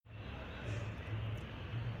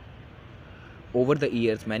Over the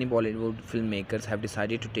years, many Bollywood filmmakers have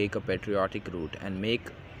decided to take a patriotic route and make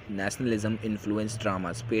nationalism influenced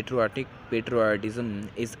dramas. Patriotism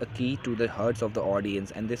is a key to the hearts of the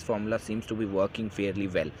audience, and this formula seems to be working fairly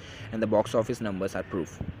well, and the box office numbers are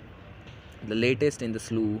proof. The latest in the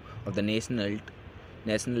slew of the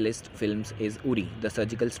nationalist films is Uri, The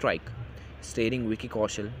Surgical Strike, starring Vicky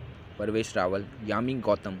Kaushal, Parvesh Rawal, Yami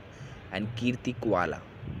Gautam, and Kirti Kuala.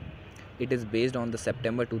 It is based on the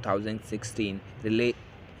September 2016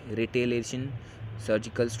 retaliation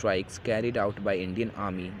surgical strikes carried out by Indian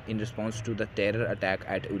Army in response to the terror attack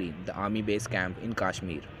at Uri, the army base camp in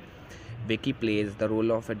Kashmir. Vicky plays the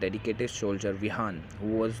role of a dedicated soldier Vihan,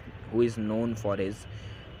 who is known for his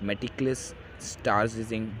meticulous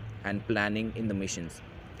stargazing and planning in the missions.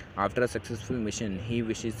 After a successful mission, he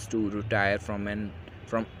wishes to retire from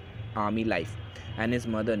army life, and his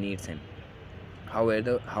mother needs him.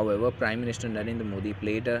 However, Prime Minister Narendra Modi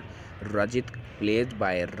Rajit, played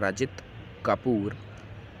by Rajit Kapoor,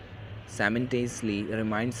 simultaneously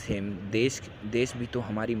reminds him, देश भी तो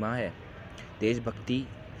हमारी माँ है. देशभक्ति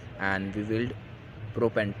and revealed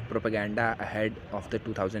propaganda ahead of the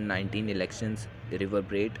 2019 elections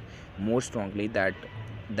reverberate more strongly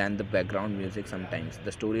than the background music sometimes.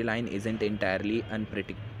 The storyline isn't entirely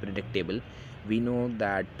unpredictable. We know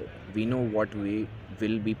what we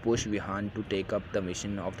will be pushed Vihan to take up the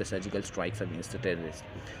mission of the surgical strikes against the terrorists.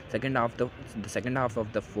 Second half the second half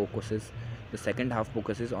of the second half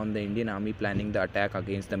focuses on the Indian army planning the attack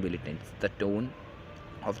against the militants. The tone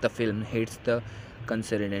of the film hits the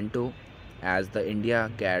concerto as the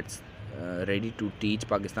India gets ready to teach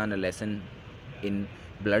Pakistan a lesson in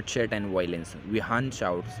bloodshed and violence. Vihan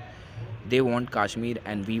shouts, "They want Kashmir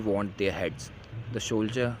and we want their heads." The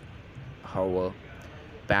soldier, however,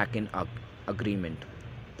 back in agreement.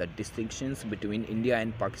 The distinctions between India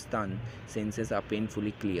and Pakistan senses are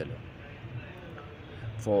painfully clear.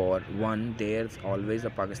 For one, there's always a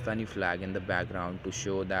Pakistani flag in the background to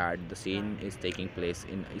show that the scene is taking place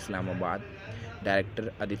in Islamabad.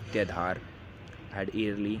 Director Aditya Dhar had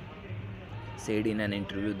early said in an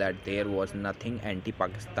interview that there was nothing anti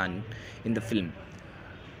Pakistan in the film.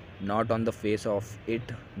 Not on the face of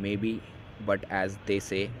it, maybe, but as they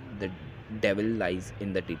say, the devil lies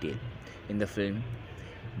in the detail. In the film,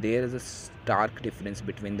 there is a stark difference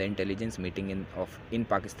between the intelligence meeting in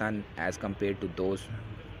Pakistan as compared to those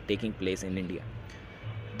taking place in India.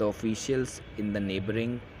 The officials in the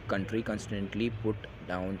neighboring country constantly put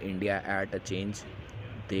down India at a change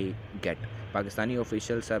they get. Pakistani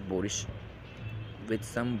officials are boorish with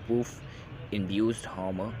some boof induced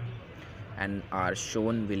humor and are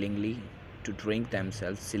shown willingly to drink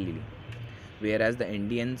themselves sillily, whereas the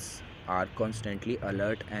Indians are constantly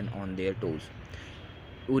alert and on their toes.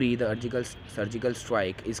 Uri, the surgical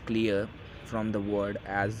strike, is clear from the word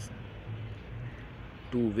as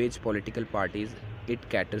to which political parties it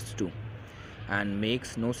caters to and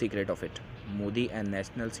makes no secret of it. Modi and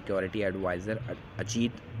National Security Advisor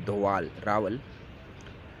Ajit Rawal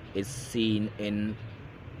is seen in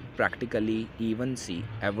practically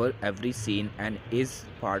every scene and is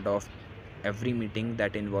part of every meeting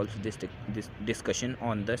that involves this discussion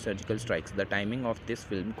on the surgical strikes. The timing of this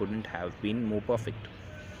film couldn't have been more perfect.